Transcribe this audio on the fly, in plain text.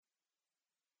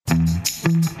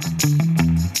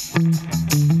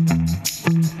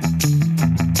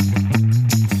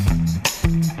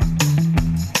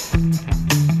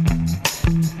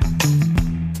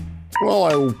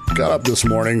Got up this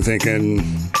morning thinking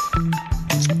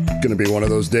it's going to be one of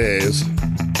those days.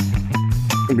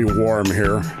 It's going to be warm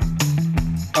here.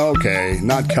 Okay,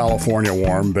 not California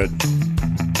warm, but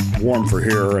warm for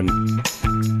here. And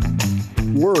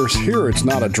worse, here it's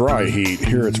not a dry heat.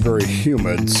 Here it's very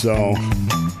humid, so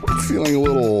feeling a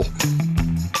little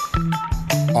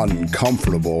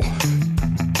uncomfortable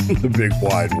in the big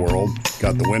wide world.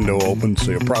 Got the window open,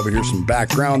 so you'll probably hear some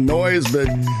background noise, but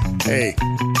hey,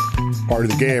 part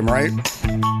of the game, right?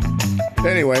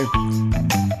 Anyway,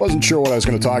 wasn't sure what I was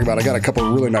going to talk about. I got a couple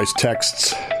of really nice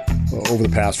texts over the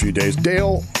past few days.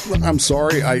 Dale, I'm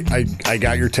sorry. I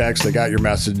got your text. I got your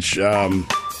message. I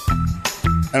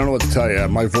don't know what to tell you.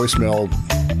 My voicemail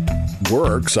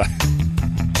works. I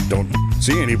don't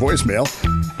see any voicemail.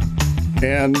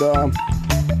 And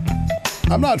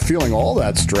I'm not feeling all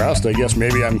that stressed. I guess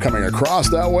maybe I'm coming across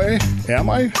that way. Am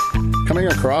I coming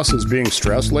across as being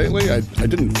stressed lately? I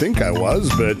didn't think I was,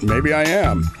 but maybe I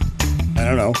am. I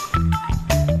don't know.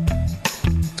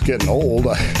 It's getting old,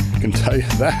 I can tell you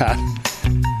that.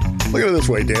 Look at it this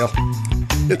way, Dale.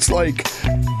 It's like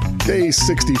day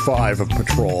 65 of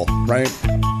patrol, right?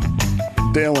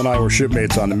 Dale and I were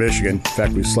shipmates on the Michigan. In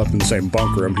fact, we slept in the same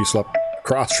bunk room. He slept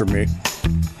across from me.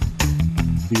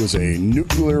 He was a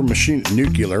nuclear machinist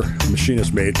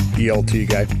mate, ELT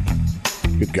guy.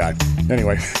 Good guy.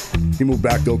 Anyway, he moved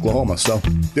back to Oklahoma. So,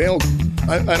 Dale,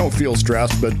 I don't feel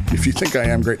stressed, but if you think I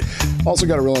am, great. Also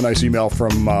got a really nice email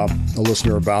from a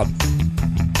listener about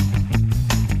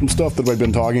some stuff that I've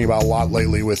been talking about a lot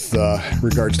lately with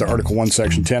regards to Article 1,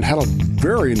 Section 10. Had a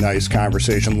very nice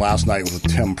conversation last night with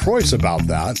Tim Preuss about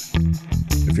that.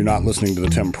 If you're not listening to the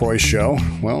Tim Preuss show,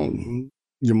 well,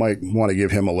 you might want to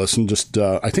give him a listen. Just,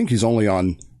 I think he's only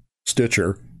on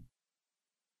Stitcher.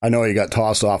 I know he got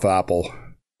tossed off Apple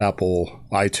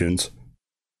iTunes,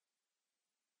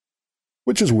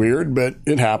 which is weird, but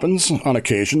it happens on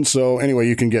occasion. So anyway,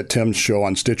 you can get Tim's show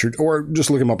on Stitcher, or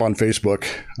just look him up on Facebook,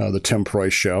 the Tim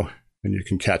Preuss Show, and you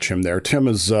can catch him there. Tim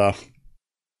is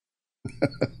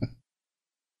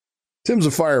Tim's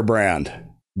a firebrand,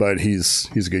 but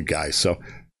he's a good guy. So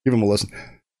give him a listen.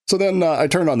 So then I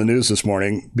turned on the news this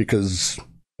morning because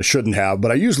I shouldn't have,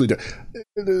 but I usually do.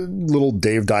 Little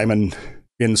Dave Diamond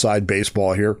inside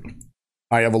baseball here.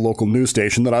 I have a local news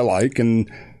station that I like, and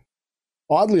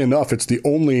oddly enough, it's the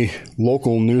only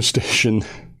local news station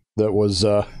that was,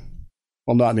 well,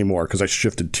 not anymore because I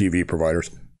shifted TV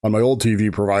providers. On my old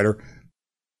TV provider,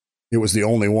 it was the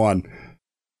only one.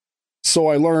 So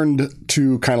I learned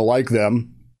to kind of like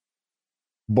them,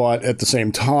 but at the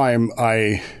same time,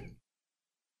 I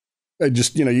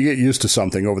just, you get used to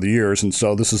something over the years, and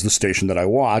so this is the station that I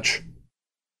watch.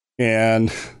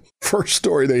 And first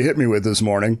story they hit me with this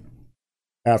morning,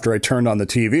 after I turned on the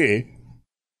TV,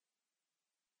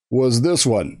 was this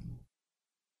one.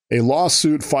 A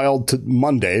lawsuit filed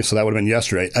Monday, so that would have been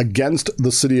yesterday, against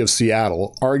the city of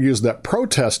Seattle argues that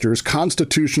protesters'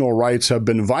 constitutional rights have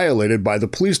been violated by the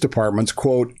police department's,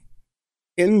 quote,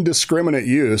 indiscriminate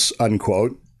use,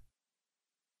 unquote,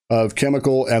 of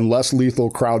chemical and less lethal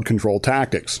crowd control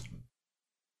tactics.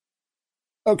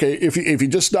 Okay, if you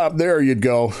just stop there, you'd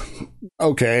go,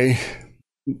 okay,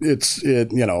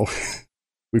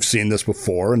 we've seen this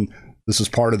before, and this is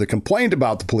part of the complaint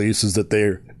about the police is that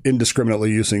they're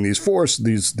indiscriminately using these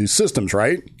systems,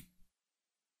 right?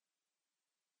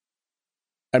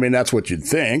 I mean, that's what you'd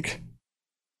think.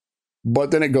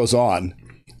 But then it goes on.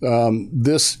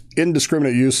 This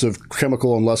indiscriminate use of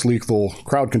chemical and less lethal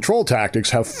crowd control tactics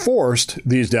have forced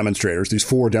these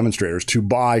four demonstrators, to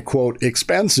buy, quote,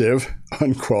 expensive,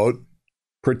 unquote,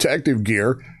 protective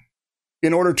gear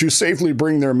in order to safely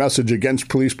bring their message against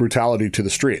police brutality to the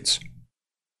streets.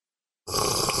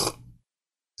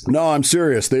 No, I'm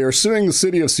serious. They are suing the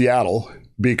city of Seattle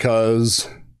because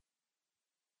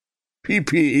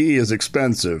PPE is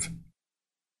expensive.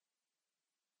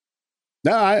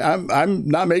 No, I'm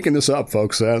not making this up,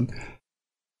 folks.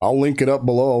 I'll link it up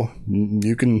below.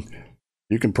 You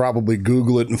can probably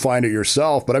Google it and find it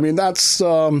yourself. But I mean, that's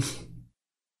what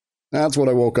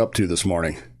I woke up to this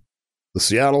morning. The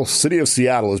city of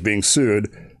Seattle is being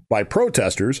sued by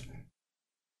protesters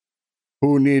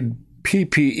who need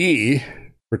PPE,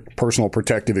 personal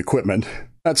protective equipment.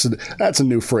 That's a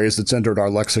new phrase that's entered our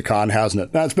lexicon, hasn't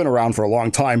it? Now, it's been around for a long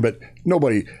time, but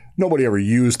nobody ever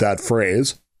used that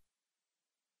phrase.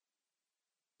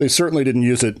 They certainly didn't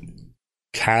use it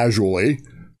casually,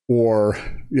 or,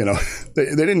 they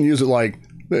didn't use it like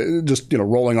just,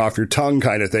 rolling off your tongue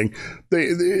kind of thing.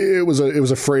 It was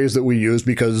a phrase that we used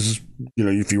because,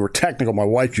 if you were technical, my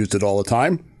wife used it all the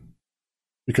time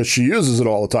because she uses it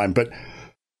all the time. But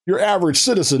your average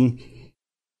citizen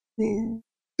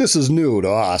this is new to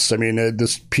us. I mean,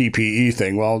 this PPE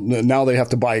thing. Well, now they have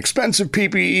to buy expensive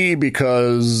PPE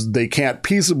because they can't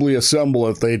peaceably assemble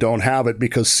if they don't have it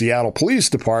because Seattle Police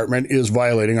Department is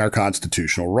violating our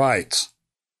constitutional rights.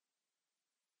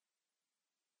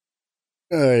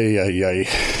 I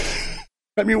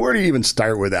mean, where do you even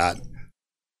start with that?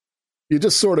 You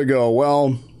just sort of go,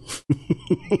 well,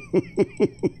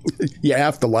 you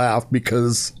have to laugh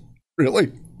because,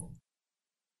 really?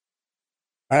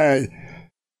 I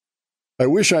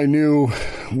wish I knew.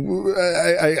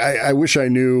 I wish I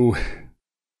knew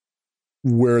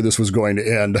where this was going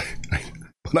to end,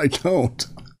 but I don't.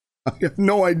 I have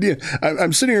no idea.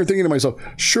 I'm sitting here thinking to myself,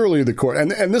 surely the court,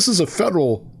 and this is a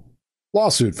federal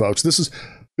lawsuit, folks. This is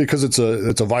because it's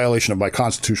a violation of my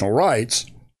constitutional rights.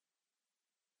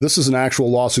 This is an actual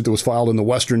lawsuit that was filed in the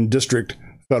Western District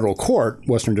Federal Court,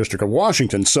 Western District of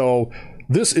Washington. So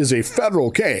this is a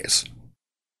federal case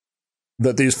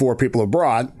that these four people have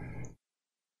brought.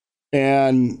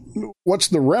 And what's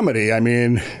the remedy? I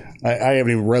mean, I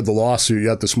haven't even read the lawsuit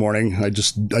yet this morning. I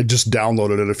just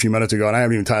downloaded it a few minutes ago, and I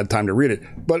haven't even had time to read it.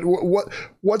 But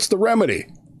what's the remedy?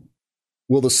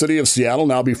 Will the city of Seattle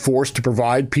now be forced to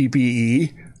provide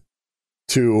PPE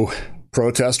to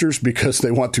protesters because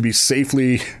they want to be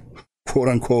safely, quote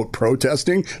unquote,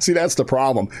 protesting? See, that's the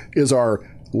problem, is our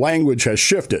language has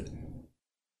shifted.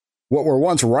 What were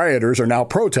once rioters are now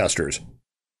protesters.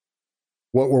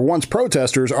 What were once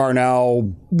protesters are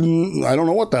now, I don't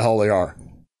know what the hell they are.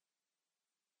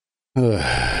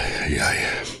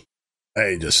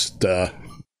 I just, that's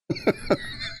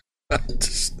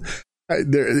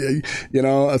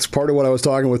part of what I was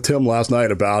talking with Tim last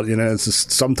night about. It's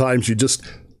just, sometimes you just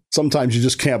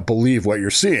can't believe what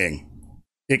you're seeing.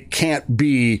 It can't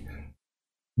be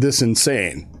this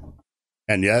insane.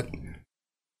 And yet,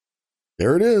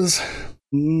 there it is.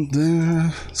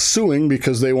 They're suing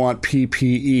because they want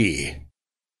PPE.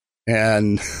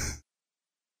 And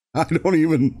I don't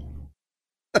even...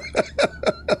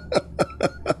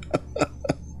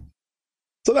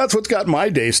 So that's what's got my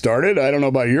day started. I don't know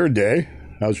about your day.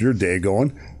 How's your day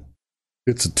going?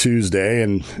 It's a Tuesday,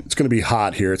 and it's going to be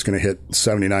hot here. It's going to hit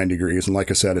 79 degrees, and like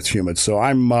I said, it's humid. So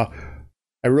I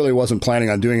really wasn't planning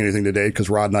on doing anything today because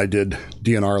Rod and I did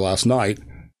DNR last night.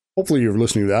 Hopefully you're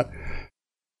listening to that.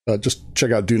 Just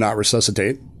check out Do Not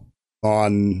Resuscitate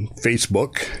on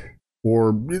Facebook,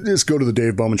 or just go to the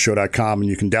DaveBowmanShow.com and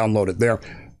you can download it there.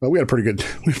 But we had a pretty good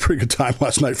time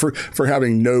last night for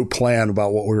having no plan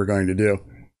about what we were going to do.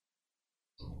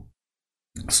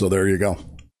 So there you go.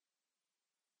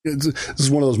 This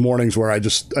is one of those mornings where I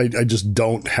just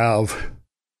don't have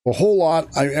a whole lot.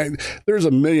 There's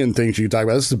a million things you can talk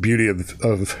about. This is the beauty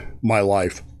of my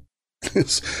life. I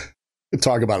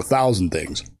talk about 1,000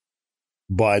 things,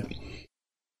 but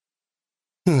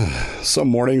some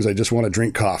mornings I just want to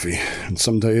drink coffee, and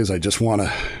some days I just want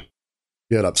to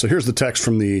get up. So here's the text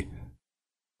from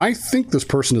I think this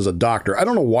person is a doctor. I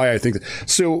don't know why I think that.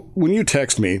 So when you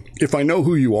text me, if I know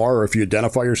who you are or if you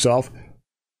identify yourself,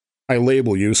 I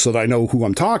label you so that I know who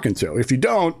I'm talking to. If you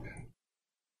don't,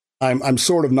 I'm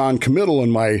sort of non-committal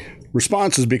in my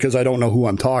responses because I don't know who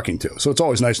I'm talking to. So it's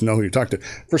always nice to know who you're talking to.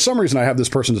 For some reason, I have this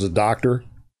person as a doctor.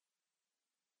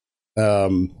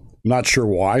 Not sure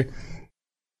why.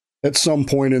 At some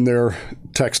point in their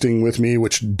texting with me,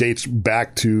 which dates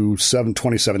back to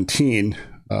 2017,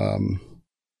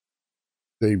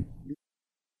 they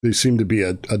seem to be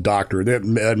a doctor.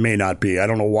 That may not be. I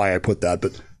don't know why I put that,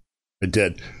 but I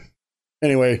did.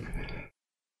 Anyway,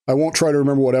 I won't try to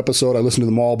remember what episode I listened to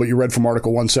them all, but you read from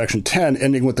Article 1, Section 10,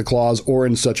 ending with the clause, or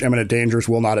in such imminent dangers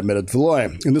will not admit of delay.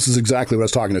 And this is exactly what I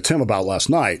was talking to Tim about last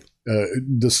night.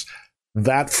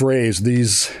 That phrase,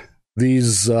 these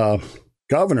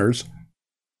governors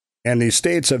and these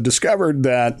states have discovered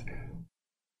that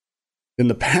in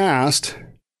the past,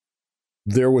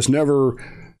 there was never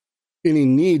any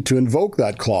need to invoke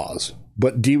that clause,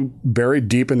 but buried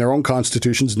deep in their own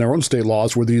constitutions and their own state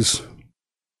laws were these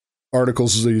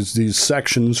articles, these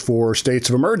sections for states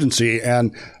of emergency.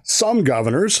 And some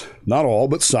governors, not all,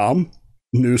 but some,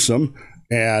 Newsom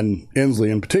and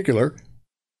Inslee in particular,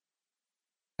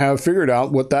 have figured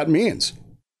out what that means.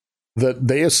 That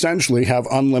they essentially have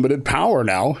unlimited power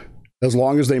now, as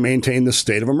long as they maintain this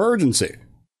state of emergency.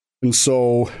 And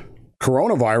so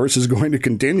coronavirus is going to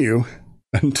continue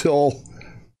until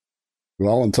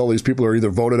these people are either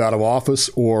voted out of office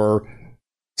or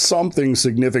something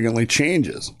significantly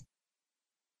changes.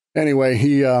 Anyway,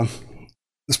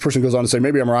 this person goes on to say,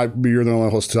 maybe I'm right, but you're the only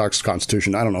one who talks the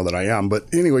Constitution. I don't know that I am.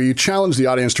 But anyway, you challenge the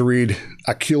audience to read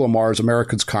Akhil Amar's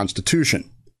America's Constitution.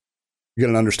 You get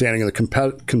an understanding of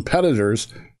the competitors'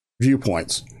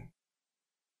 viewpoints.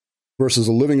 versus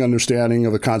a living understanding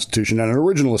of the Constitution and an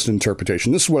originalist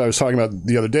interpretation. This is what I was talking about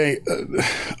the other day.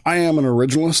 I am an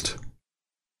originalist.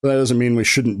 That doesn't mean we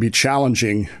shouldn't be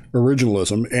challenging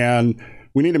originalism, and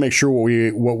we need to make sure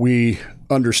what we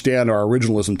understand our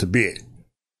originalism to be,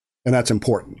 and that's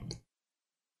important.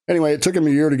 Anyway, it took him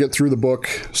a year to get through the book,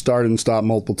 started and stopped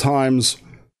multiple times.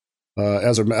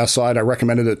 As an aside, I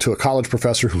recommended it to a college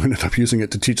professor who ended up using it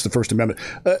to teach the First Amendment.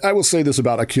 I will say this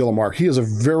about Akhil Amar. He is a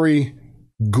very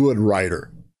good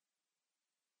writer.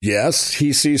 Yes,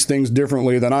 he sees things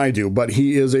differently than I do, but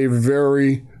he is a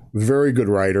very, very good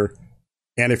writer.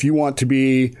 And if you want to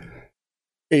be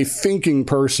a thinking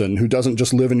person who doesn't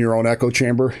just live in your own echo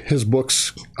chamber, his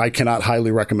books, I cannot highly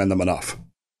recommend them enough.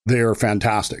 They are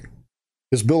fantastic.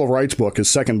 His Bill of Rights book, his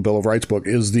second Bill of Rights book,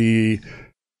 it's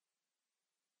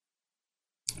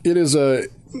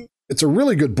a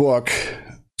really good book,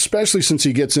 especially since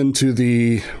he gets into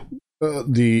the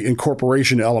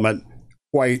incorporation element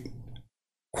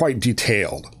quite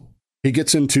detailed. He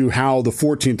gets into how the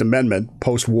 14th Amendment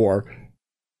post-war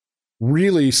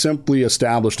really simply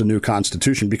established a new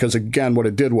constitution, because again, what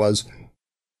it did was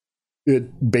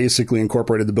it basically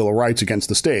incorporated the Bill of Rights against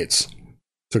the states.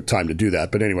 Took time to do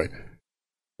that, but anyway,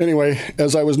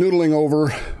 as I was noodling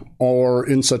over, or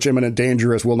in such imminent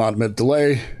danger as will not admit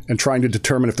delay, and trying to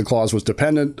determine if the clause was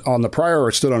dependent on the prior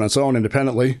or stood on its own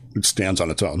independently, it stands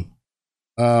on its own.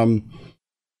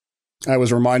 I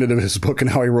was reminded of his book and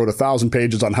how he wrote 1,000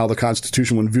 pages on how the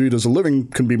Constitution, when viewed as a living,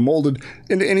 can be molded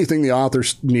into anything the author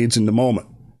needs in the moment.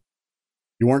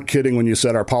 You weren't kidding when you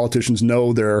said our politicians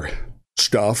know their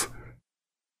stuff,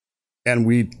 and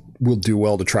we will do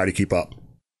well to try to keep up.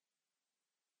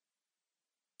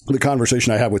 The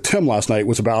conversation I had with Tim last night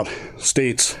was about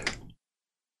states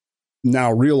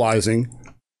now realizing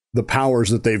the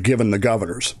powers that they've given the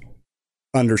governors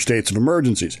under states of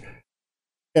emergencies.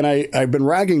 And I've been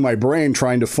ragging my brain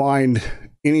trying to find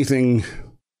anything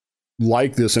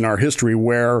like this in our history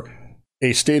where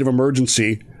a state of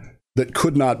emergency that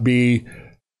could not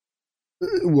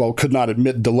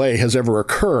admit delay has ever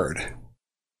occurred.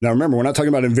 Now, remember, we're not talking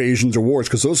about invasions or wars,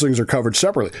 because those things are covered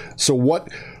separately. So what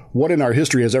in our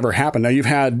history has ever happened? Now, you've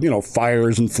had,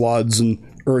 fires and floods and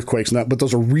earthquakes and that, but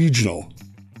those are regional.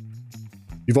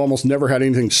 You've almost never had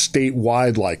anything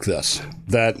statewide like this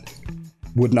that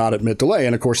would not admit delay.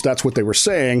 And of course, that's what they were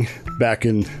saying back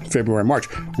in February and March.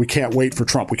 We can't wait for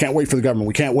Trump. We can't wait for the government.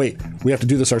 We can't wait. We have to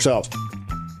do this ourselves.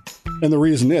 And the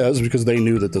reason is because they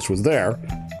knew that this was there.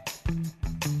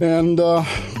 And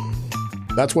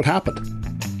that's what happened.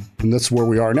 And that's where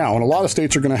we are now. And a lot of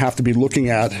states are going to have to be looking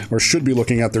at, or should be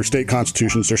looking at, their state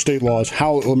constitutions, their state laws,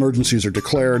 how emergencies are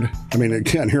declared. I mean,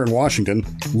 again, here in Washington,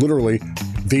 literally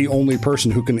the only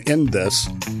person who can end this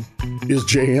is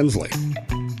Jay Inslee.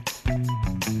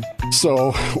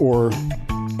 So, or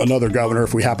another governor,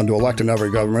 if we happen to elect another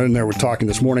governor. And they were talking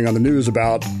this morning on the news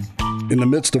about, in the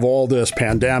midst of all this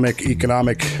pandemic,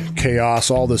 economic chaos,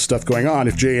 all this stuff going on,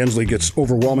 if Jay Inslee gets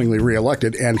overwhelmingly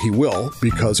reelected, and he will,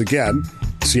 because again,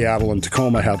 Seattle and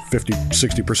Tacoma have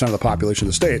 50-60% of the population of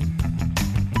the state,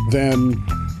 then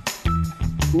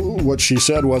what she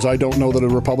said was, I don't know that a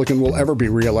Republican will ever be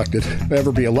elected in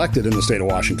the state of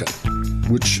Washington,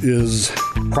 which is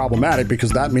problematic,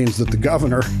 because that means that the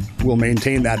governor will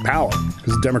maintain that power,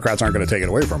 because the Democrats aren't going to take it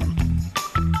away from him.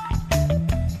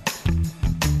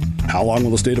 How long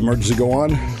will the state of emergency go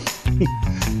on?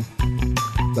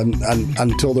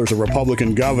 Until there's a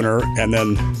Republican governor, and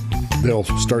then they'll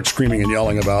start screaming and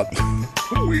yelling about,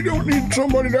 we don't need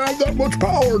somebody to have that much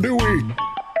power, do we?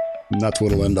 And that's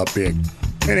what it'll end up being.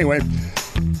 Anyway,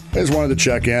 I just wanted to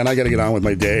check in. I got to get on with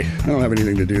my day. I don't have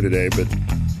anything to do today, but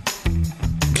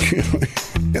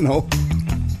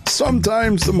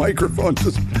sometimes the microphone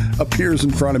just appears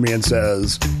in front of me and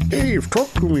says, Dave, talk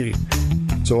to me.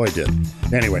 So I did.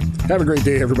 Anyway, have a great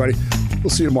day, everybody. We'll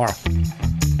see you tomorrow.